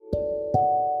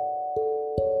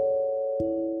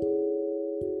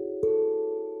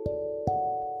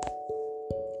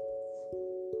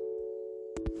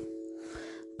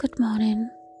Good morning.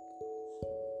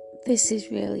 This is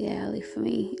really early for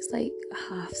me. It's like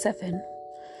 7:30.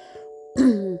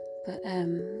 But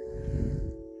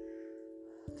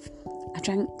I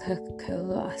drank Coca-Cola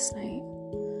last night,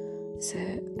 so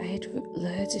I had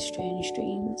loads of strange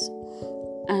dreams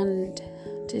and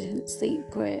didn't sleep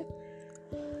great.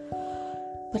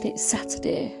 But it's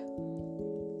Saturday,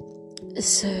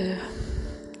 so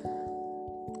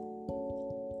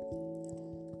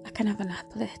I can have a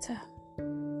nap later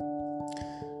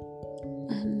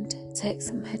and take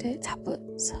some headache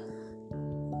tablets.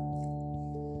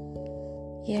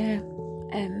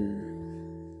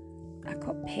 I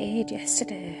got paid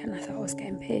yesterday and I thought I was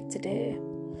getting paid today,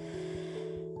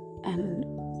 and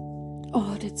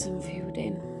ordered some food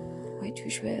in, which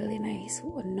was really nice.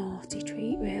 What a naughty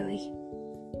treat, really.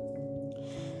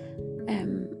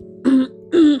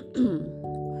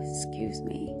 Excuse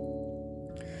me.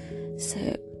 So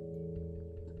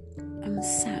I'm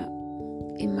sat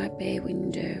in my bay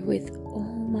window with all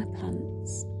my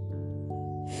plants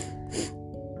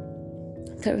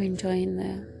that are enjoying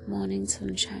the morning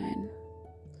sunshine,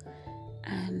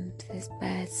 and there's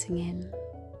birds singing,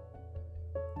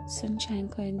 sunshine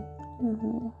going,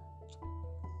 oh.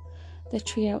 The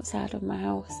tree outside of my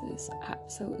house has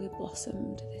absolutely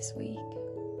blossomed this week.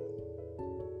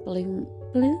 Bloomed,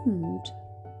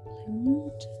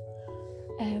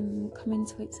 coming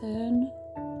to its own.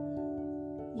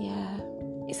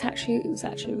 It was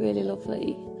actually really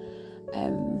lovely,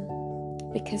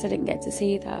 because I didn't get to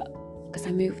see that because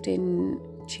I moved in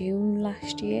June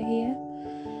last year here.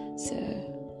 So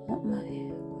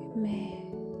May?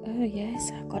 Oh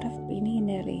yes, God, I've been here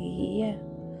nearly a year.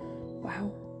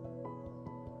 Wow,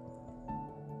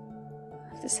 I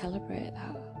have to celebrate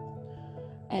that.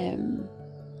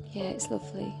 It's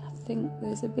lovely. I think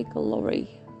there's a big lorry.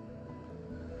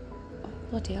 Oh,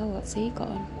 bloody hell, what's he got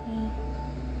on?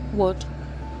 Wood.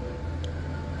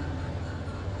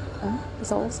 Oh,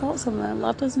 there's all sorts of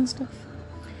ladders and stuff.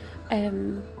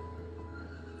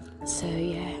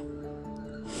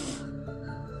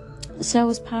 So I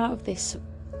was part of this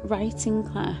writing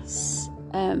class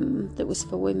that was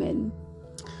for women.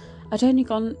 There'd only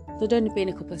been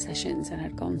a couple of sessions and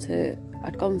I'd gone to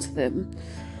them.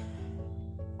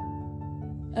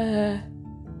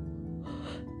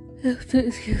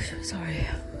 Excuse me, sorry.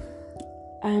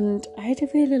 And I had a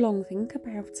really long think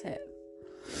about it.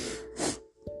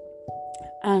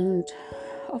 And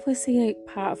obviously,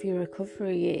 part of your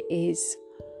recovery is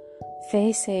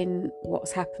facing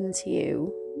what's happened to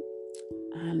you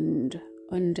and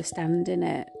understanding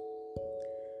it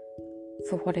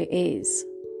for what it is,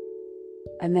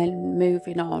 and then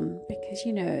moving on, because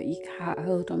you can't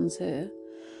hold on to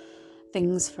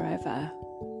things forever.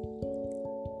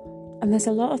 And there's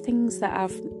a lot of things that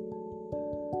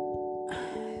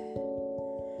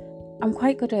I'm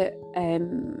quite good at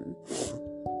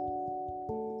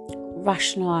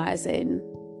rationalising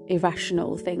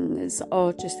irrational things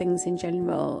or just things in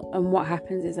general. And what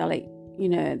happens is that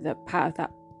part of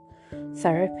that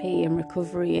therapy and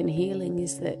recovery and healing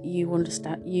is that you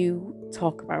understand, you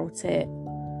talk about it,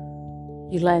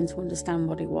 you learn to understand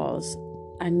what it was,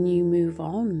 and you move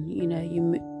on.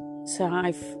 So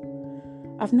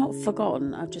I've not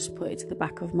forgotten. I've just put it to the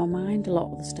back of my mind, a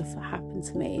lot of the stuff that happened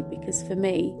to me, because for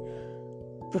me,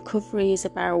 recovery is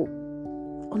about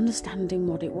understanding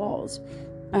what it was,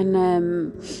 and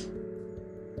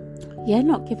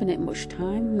not giving it much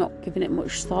time, not giving it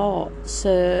much thought.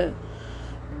 So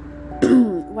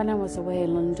when I was away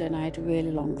in London, I had a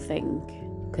really long think,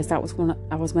 because that was when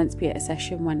I was meant to be at a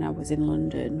session when I was in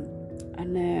London,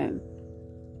 and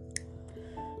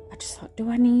I just thought, do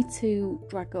I need to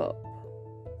drag up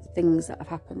things that have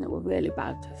happened that were really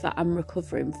bad, that I'm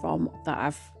recovering from, that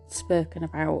I've spoken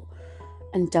about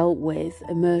and dealt with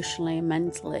emotionally and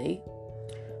mentally?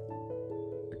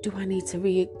 Do I need to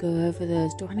go over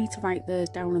those? Do I need to write those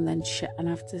down and then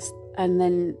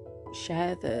then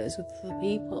share those with other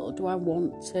people? Do I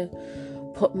want to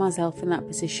put myself in that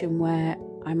position where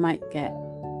I might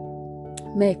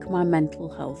make my mental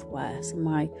health worse? And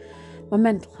my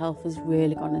mental health has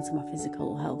really gone into my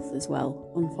physical health as well,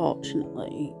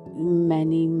 unfortunately, in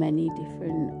many, many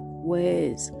different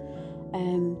ways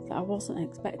that I wasn't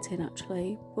expecting,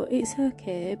 actually. But it's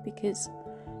okay, because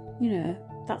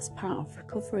that's part of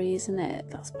recovery, isn't it?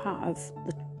 That's part of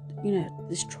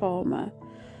this trauma.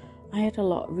 I had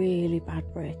a really bad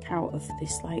breakout of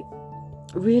this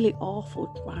really awful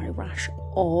dry rash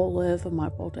all over my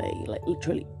body,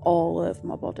 literally all over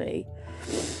my body.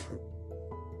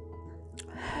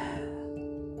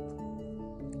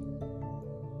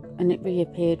 And it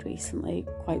reappeared recently,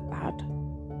 quite bad.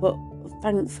 But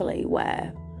thankfully,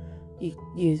 where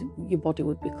your body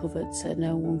would be covered, so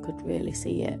no one could really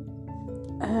see it.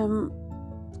 And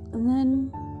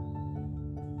then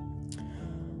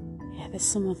there's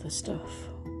some other stuff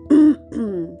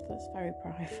that's very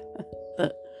private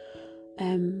that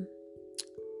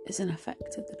is an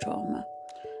effect of the trauma.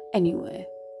 Anyway,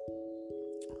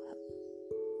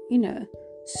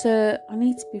 so I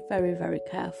need to be very, very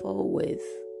careful with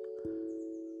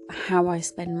how I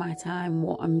spend my time,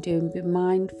 what I'm doing. Be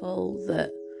mindful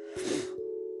that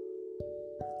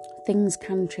things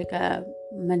can trigger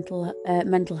mental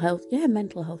health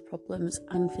problems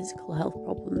and physical health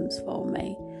problems for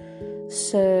me.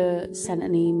 So sent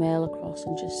an email across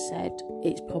and just said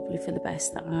it's probably for the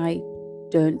best that I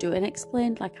don't do it, and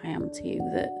explained, like I am to you,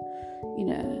 that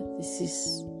this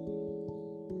is,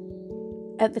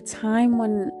 at the time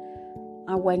when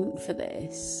I went for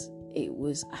this, it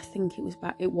was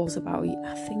about a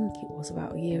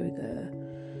year ago,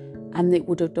 and it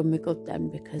would have done me good then,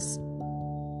 because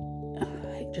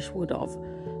it just would have.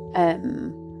 I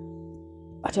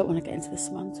don't want to get into the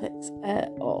semantics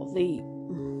or the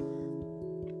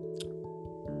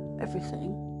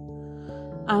everything,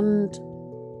 and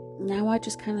now I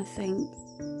just kind of think,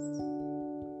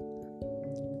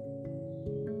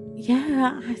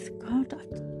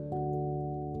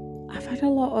 I've had a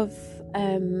lot of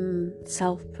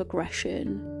self-progression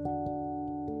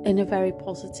in a very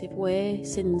positive way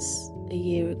since a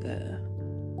year ago.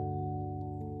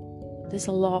 There's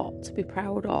a lot to be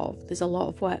proud of. There's a lot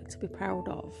of work to be proud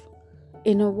of.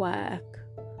 Inner work,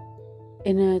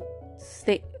 inner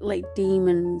thick, like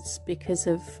demons, because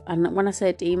of, and when I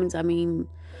say demons, I mean,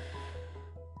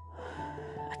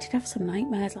 I did have some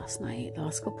nightmares the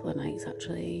last couple of nights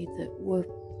actually,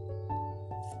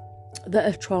 that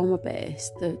are trauma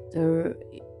based, that they're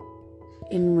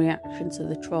in reaction to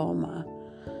the trauma.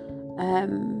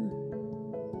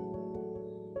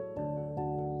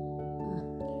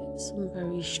 Some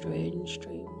very strange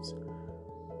dreams,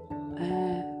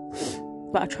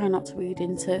 but I try not to read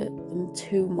into them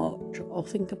too much or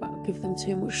give them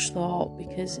too much thought,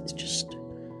 because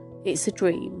it's a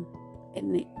dream,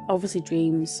 and obviously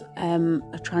dreams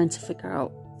are trying to figure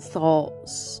out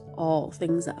thoughts or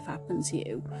things that have happened to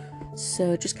you.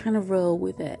 So just kind of roll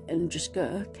with it and just go,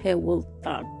 okay, well,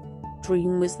 that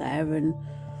dream was there, and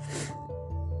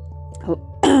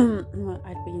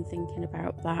I'd been thinking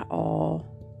about that, or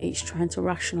it's trying to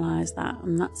rationalise that,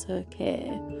 and that's okay,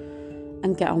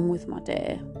 and get on with my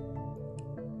day.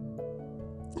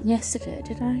 Yesterday,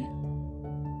 did I?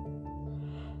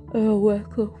 I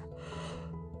woke up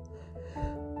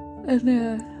and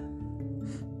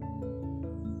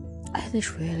I had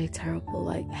this really terrible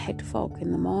head fog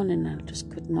in the morning, and I just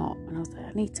could not, and I was like,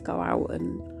 I need to go out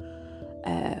and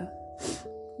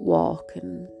walk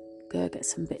and go get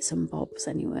some bits and bobs.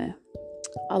 Anyway,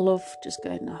 I love just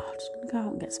going, I'm just going to go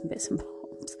out and get some bits and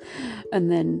bobs,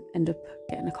 and then end up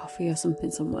getting a coffee or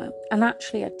something somewhere. And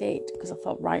actually I did, because I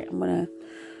thought, right, I'm going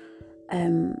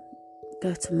to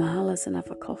go to Marla's and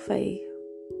have a coffee,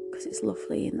 because it's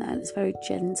lovely in there, and it's very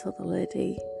gentle. The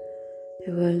lady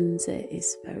who owns it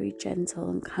is very gentle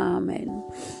and calming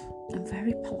and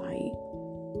very polite.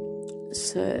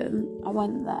 So I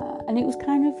went there, and it was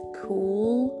kind of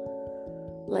cool,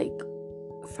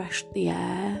 fresh the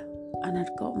air, and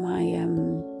I'd got my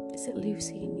is it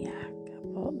Lucy and Yak? I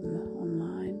bought them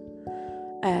online.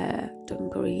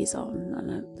 Dungarees on,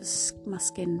 and my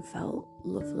skin felt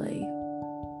lovely.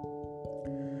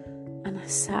 And I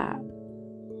sat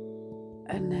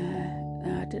and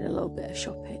I did a little bit of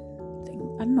shopping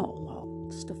thing, and not a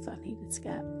lot, stuff that I needed to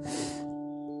get.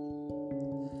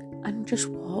 And just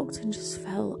walked and just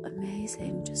felt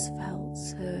amazing. Just felt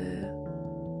so.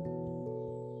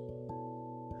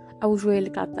 I was really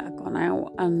glad that I'd gone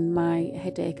out and my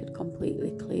headache had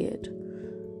completely cleared,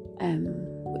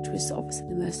 which was obviously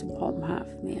the most important part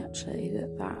for me, actually,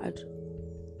 that had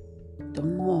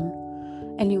done one.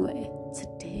 Anyway,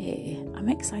 today, I'm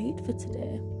excited for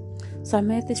today. So I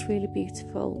made this really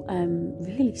beautiful,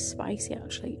 really spicy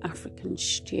actually, African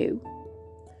stew,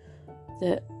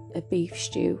 a beef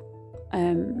stew,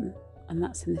 and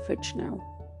that's in the fridge now.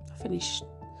 I finished,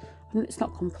 it's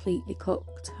not completely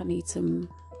cooked. I need some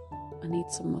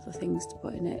other things to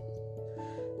put in it.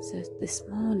 So this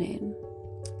morning,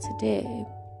 today,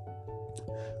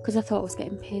 because I thought I was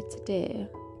getting paid today,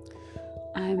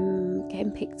 I'm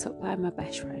getting picked up by my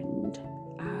best friend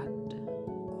at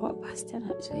 10:15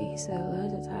 actually, so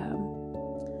loads of time,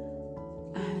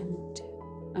 and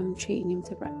I'm treating him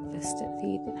to breakfast at the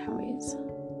Eden Harry's,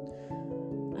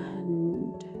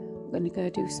 and we're going to go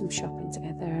do some shopping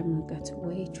together. I'm going to go to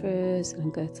Waitrose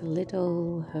and go to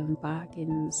Lidl, Home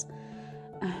Bargains,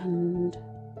 and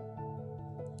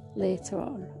later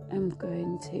on I'm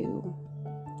going to,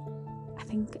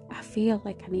 I feel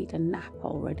like I need a nap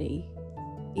already,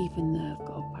 even though I've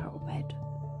got up out of bed.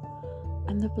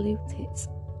 And the blue tit's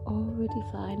already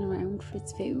flying around for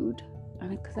its food,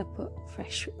 and because I put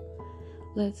fresh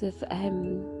loads of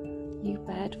new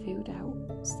bird food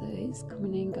out, so it's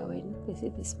coming and going busy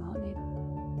this morning.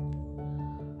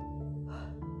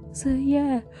 So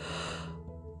yeah.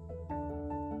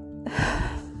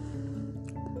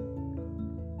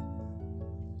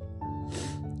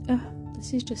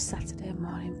 This is just Saturday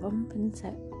morning bump, isn't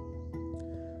it?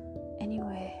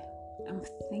 Anyway, I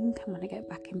think I'm gonna get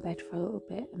back in bed for a little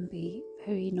bit and be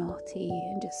very naughty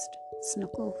and just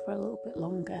snuggle for a little bit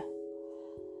longer.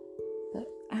 But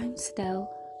I'm still,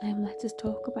 let us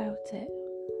talk about it.